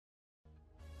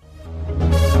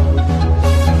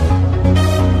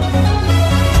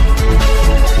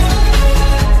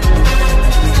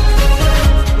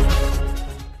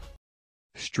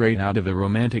straight out of a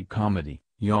romantic comedy,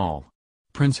 y'all.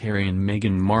 Prince Harry and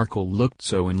Meghan Markle looked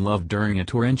so in love during a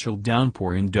torrential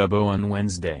downpour in Dubbo on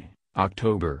Wednesday,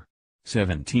 October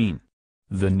 17.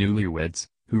 The newlyweds,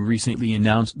 who recently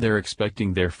announced they're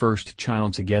expecting their first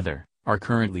child together, are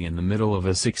currently in the middle of a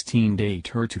 16-day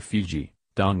tour to Fiji,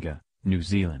 Tonga, New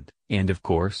Zealand, and of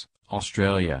course,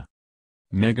 Australia.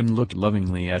 Meghan looked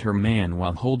lovingly at her man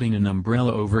while holding an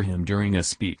umbrella over him during a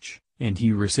speech, and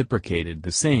he reciprocated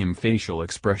the same facial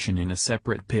expression in a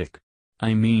separate pic.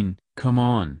 I mean, come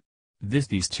on.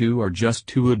 These two are just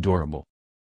too adorable.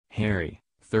 Harry,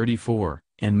 34,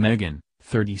 and Meghan,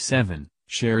 37,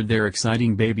 shared their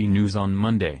exciting baby news on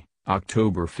Monday,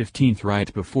 October 15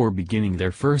 right before beginning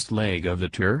their first leg of the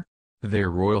tour. Their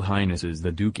Royal Highnesses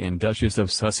the Duke and Duchess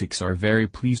of Sussex are very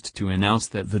pleased to announce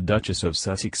that the Duchess of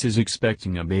Sussex is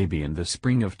expecting a baby in the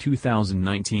spring of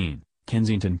 2019,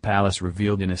 Kensington Palace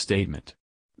revealed in a statement.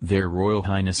 Their Royal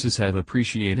Highnesses have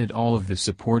appreciated all of the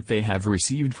support they have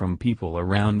received from people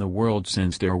around the world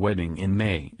since their wedding in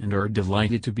May and are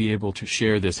delighted to be able to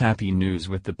share this happy news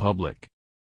with the public.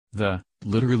 The,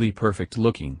 literally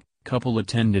perfect-looking, couple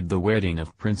attended the wedding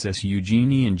of Princess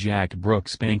Eugenie and Jack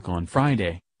Brooksbank on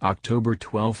Friday, October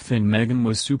 12, and Meghan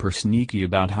was super sneaky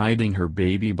about hiding her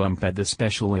baby bump at the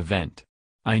special event.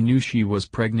 I knew she was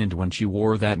pregnant when she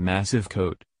wore that massive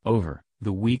coat, over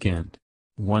the weekend.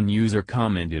 One user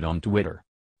commented on Twitter.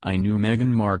 I knew Meghan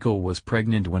Markle was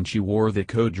pregnant when she wore the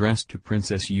coat dress to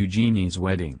Princess Eugenie's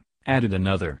wedding, added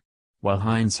another. While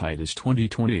hindsight is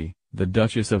 20/20, the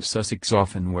Duchess of Sussex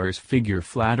often wears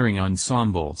figure-flattering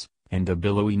ensembles, and the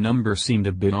billowy number seemed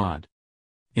a bit odd.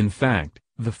 In fact,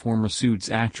 the former Suits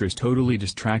actress totally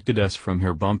distracted us from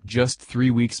her bump just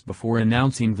 3 weeks before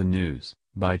announcing the news,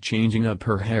 by changing up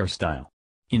her hairstyle.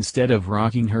 Instead of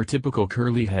rocking her typical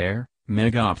curly hair,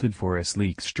 Meg opted for a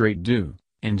sleek straight do,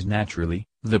 and naturally,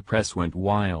 the press went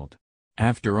wild.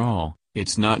 After all,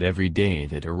 it's not every day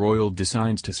that a royal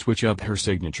decides to switch up her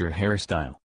signature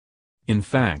hairstyle. In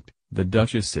fact, the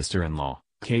Duchess' sister-in-law,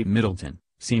 Kate Middleton,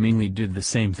 seemingly did the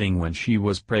same thing when she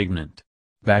was pregnant.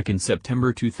 Back in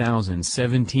September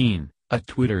 2017, a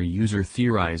Twitter user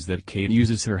theorized that Kate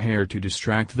uses her hair to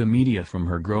distract the media from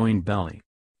her growing belly.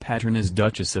 Pattern as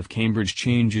Duchess of Cambridge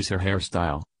changes her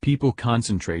hairstyle, people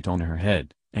concentrate on her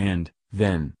head, and,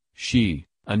 then, she,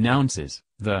 announces,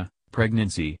 the,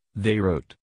 pregnancy, they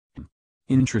wrote.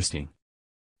 Interesting.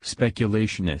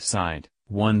 Speculation aside,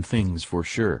 one thing's for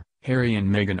sure, Harry and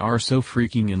Meghan are so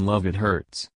freaking in love it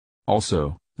hurts.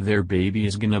 Also, their baby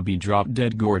is gonna be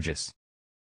drop-dead gorgeous.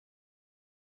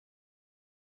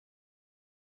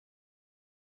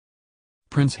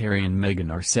 Prince Harry and Meghan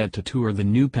are set to tour the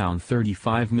new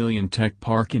 £35 million tech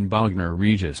park in Bognor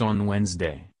Regis on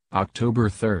Wednesday, October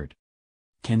 3.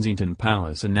 Kensington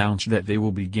Palace announced that they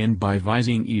will begin by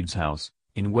visiting Eads House,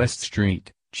 in West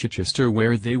Street, Chichester,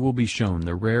 where they will be shown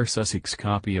the rare Sussex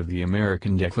copy of the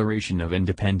American Declaration of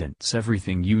Independence.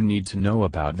 Everything you need to know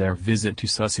about their visit to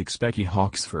Sussex. Becky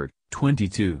Hawksford,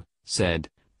 22, said,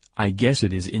 I guess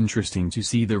it is interesting to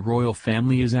see the royal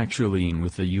family is actually in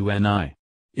with the UNI.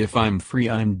 If I'm free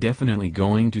I'm definitely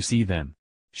going to see them.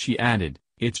 She added,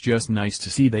 it's just nice to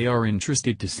see they are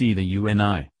interested to see the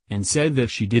UNI, and said that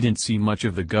she didn't see much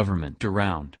of the government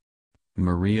around.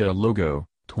 Maria Logo,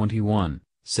 21,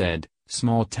 said,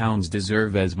 small towns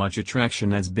deserve as much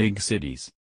attraction as big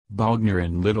cities. Bognor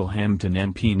and Littlehampton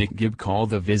MP Nick Gibb call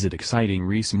the visit exciting.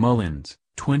 Rhys Mullins,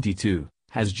 22,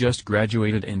 has just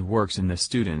graduated and works in the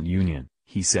student union.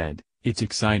 He said, it's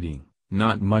exciting,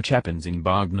 not much happens in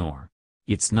Bognor.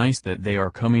 It's nice that they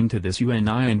are coming to this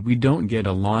UNI and we don't get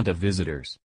a lot of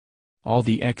visitors. All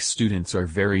the ex-students are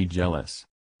very jealous.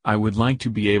 I would like to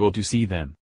be able to see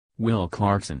them. Will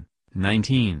Clarkson,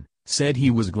 19, said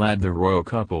he was glad the royal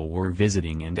couple were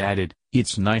visiting and added,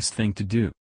 it's a nice thing to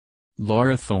do.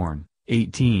 Laura Thorne,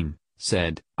 18,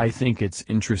 said, I think it's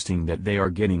interesting that they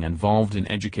are getting involved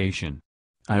in education.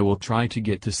 I will try to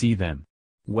get to see them.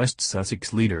 West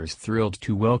Sussex leaders thrilled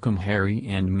to welcome Harry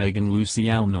and Meghan. Lucy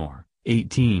Alnor,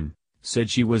 18, said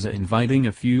she was inviting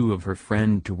a few of her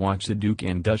friends to watch the Duke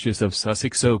and Duchess of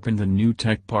Sussex open the new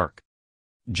tech park.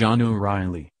 John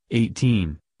O'Reilly,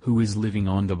 18, who is living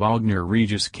on the Bognor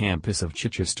Regis campus of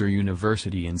Chichester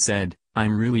University and said,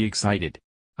 I'm really excited.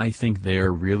 I think they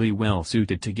are really well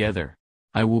suited together.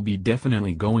 I will be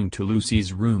definitely going to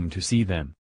Lucy's room to see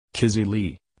them. Kizzy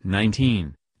Lee,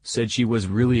 19, said she was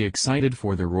really excited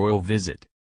for the royal visit.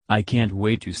 I can't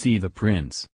wait to see the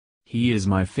prince. He is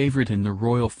my favorite in the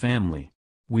royal family.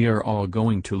 We are all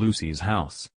going to Lucy's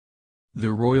house.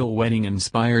 The royal wedding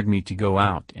inspired me to go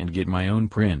out and get my own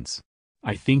prince.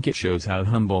 I think it shows how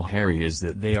humble Harry is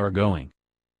that they are going.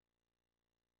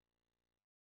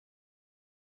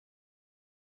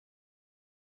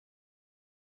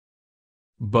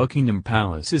 Buckingham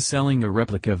Palace is selling a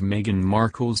replica of Meghan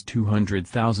Markle's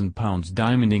 £200,000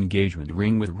 diamond engagement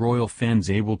ring, with royal fans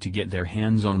able to get their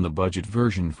hands on the budget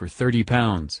version for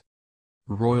 £30.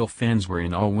 Royal fans were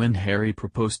in awe when Harry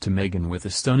proposed to Meghan with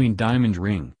a stunning diamond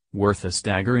ring, worth a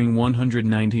staggering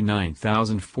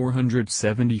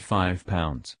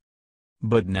 £199,475.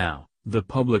 But now, the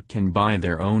public can buy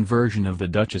their own version of the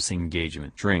Duchess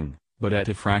engagement ring, but at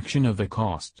a fraction of the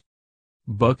cost.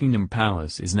 Buckingham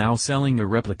Palace is now selling a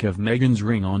replica of Meghan's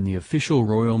ring on the official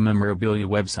royal memorabilia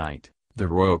website, the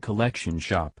Royal Collection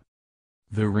Shop.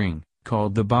 The ring,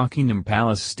 called the Buckingham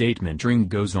Palace Statement Ring,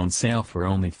 goes on sale for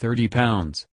only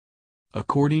 £30.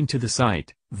 According to the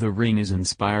site, the ring is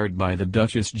inspired by the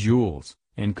Duchess jewels,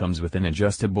 and comes with an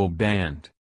adjustable band.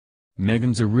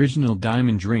 Meghan's original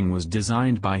diamond ring was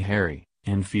designed by Harry,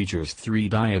 and features 3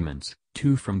 diamonds,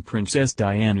 2 from Princess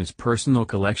Diana's personal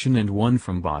collection and 1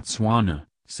 from Botswana,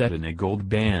 set in a gold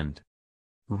band.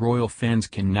 Royal fans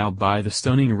can now buy the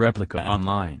stunning replica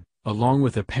online, along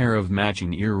with a pair of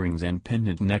matching earrings and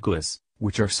pendant necklace,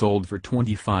 which are sold for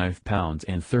 £25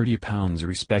 and £30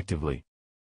 respectively.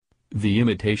 The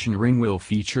imitation ring will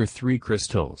feature 3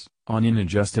 crystals, on an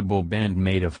adjustable band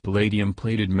made of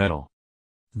palladium-plated metal.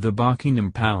 The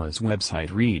Buckingham Palace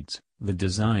website reads, "The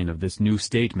design of this new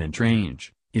statement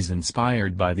range is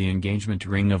inspired by the engagement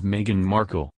ring of Meghan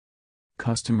Markle.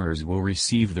 Customers will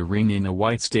receive the ring in a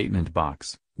white statement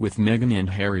box, with Meghan and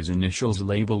Harry's initials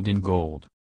labeled in gold.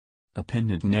 A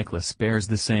pendant necklace bears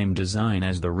the same design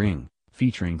as the ring,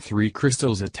 featuring 3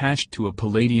 crystals attached to a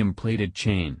palladium-plated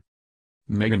chain.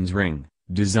 Meghan's ring,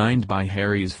 designed by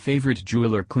Harry's favorite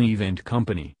jeweler Cleve &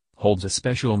 Company, holds a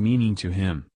special meaning to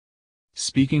him."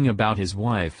 Speaking about his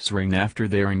wife's ring after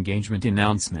their engagement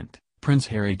announcement, Prince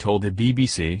Harry told the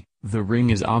BBC, "The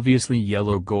ring is obviously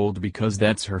yellow gold because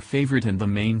that's her favorite, and the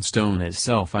main stone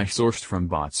itself I sourced from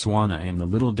Botswana, and the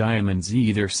little diamonds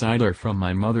either side are from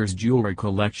my mother's jewelry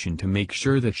collection to make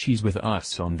sure that she's with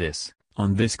us on this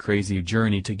crazy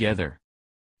journey together."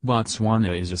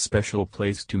 Botswana is a special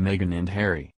place to Meghan and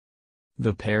Harry.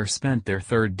 The pair spent their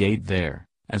 3rd date there,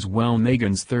 as well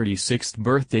Meghan's 36th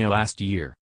birthday last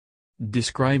year.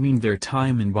 Describing their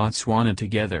time in Botswana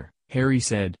together, Harry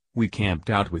said, "We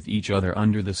camped out with each other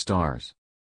under the stars.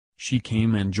 She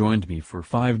came and joined me for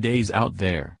 5 days out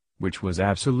there, which was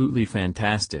absolutely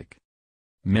fantastic."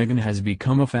 Meghan has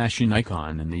become a fashion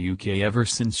icon in the UK ever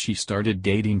since she started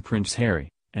dating Prince Harry,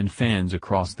 and fans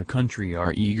across the country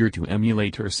are eager to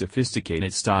emulate her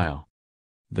sophisticated style.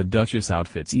 The Duchess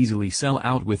outfits easily sell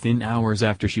out within hours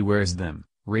after she wears them,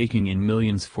 raking in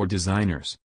millions for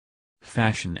designers.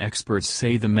 Fashion experts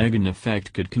say the Meghan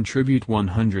effect could contribute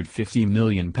 £150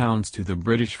 million to the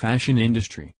British fashion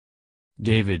industry.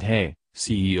 David Hay,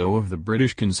 CEO of the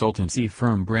British consultancy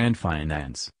firm Brand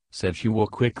Finance, said she will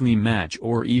quickly match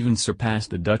or even surpass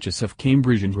the Duchess of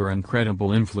Cambridge in her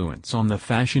incredible influence on the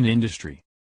fashion industry.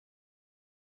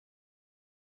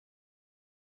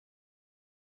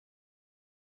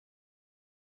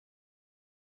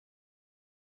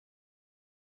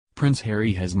 Prince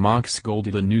Harry has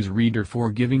mock-scolded a newsreader for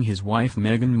giving his wife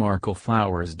Meghan Markle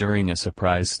flowers during a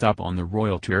surprise stop on the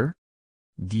royal tour.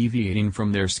 Deviating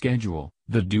from their schedule,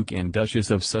 the Duke and Duchess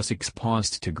of Sussex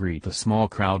paused to greet the small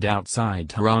crowd outside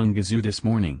Taronga Zoo this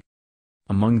morning.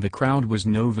 Among the crowd was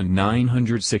Nova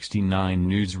 969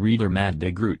 newsreader Matt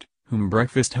de Groot, whom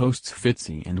breakfast hosts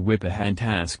Fitzy and Wippa had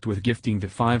tasked with gifting the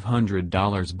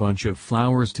 $500 bunch of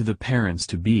flowers to the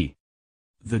parents-to-be.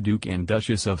 The Duke and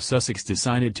Duchess of Sussex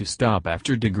decided to stop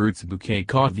after de Groot's bouquet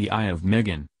caught the eye of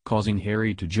Meghan, causing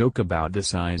Harry to joke about the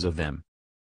size of them.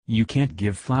 "You can't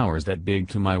give flowers that big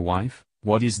to my wife,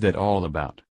 what is that all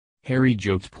about?" Harry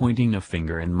joked, pointing a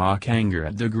finger in mock anger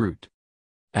at de Groot.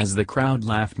 As the crowd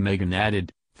laughed, Meghan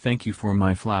added, "Thank you for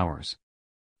my flowers."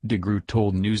 De Groot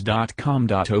told News.com.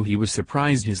 He was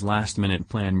surprised his last-minute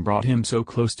plan brought him so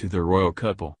close to the royal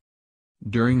couple.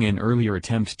 During an earlier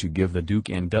attempt to give the Duke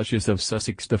and Duchess of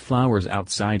Sussex the flowers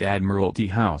outside Admiralty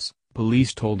House,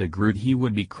 police told de Groot he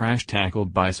would be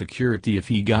crash-tackled by security if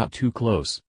he got too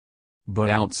close.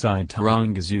 But outside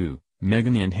Taronga Zoo,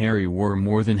 Meghan and Harry were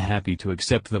more than happy to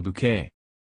accept the bouquet.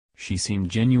 She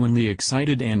seemed genuinely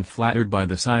excited and flattered by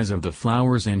the size of the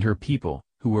flowers, and her people,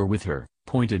 who were with her,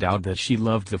 pointed out that she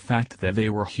loved the fact that they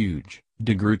were huge,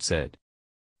 de Groot said.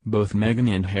 Both Meghan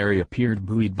and Harry appeared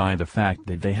buoyed by the fact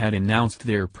that they had announced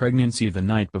their pregnancy the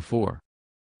night before.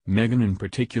 Meghan in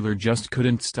particular just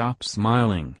couldn't stop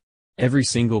smiling. "Every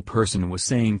single person was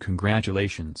saying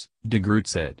congratulations," de Groot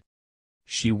said.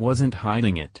 "She wasn't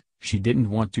hiding it, she didn't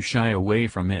want to shy away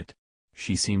from it.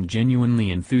 She seemed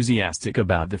genuinely enthusiastic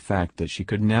about the fact that she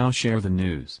could now share the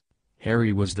news."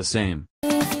 Harry was the same.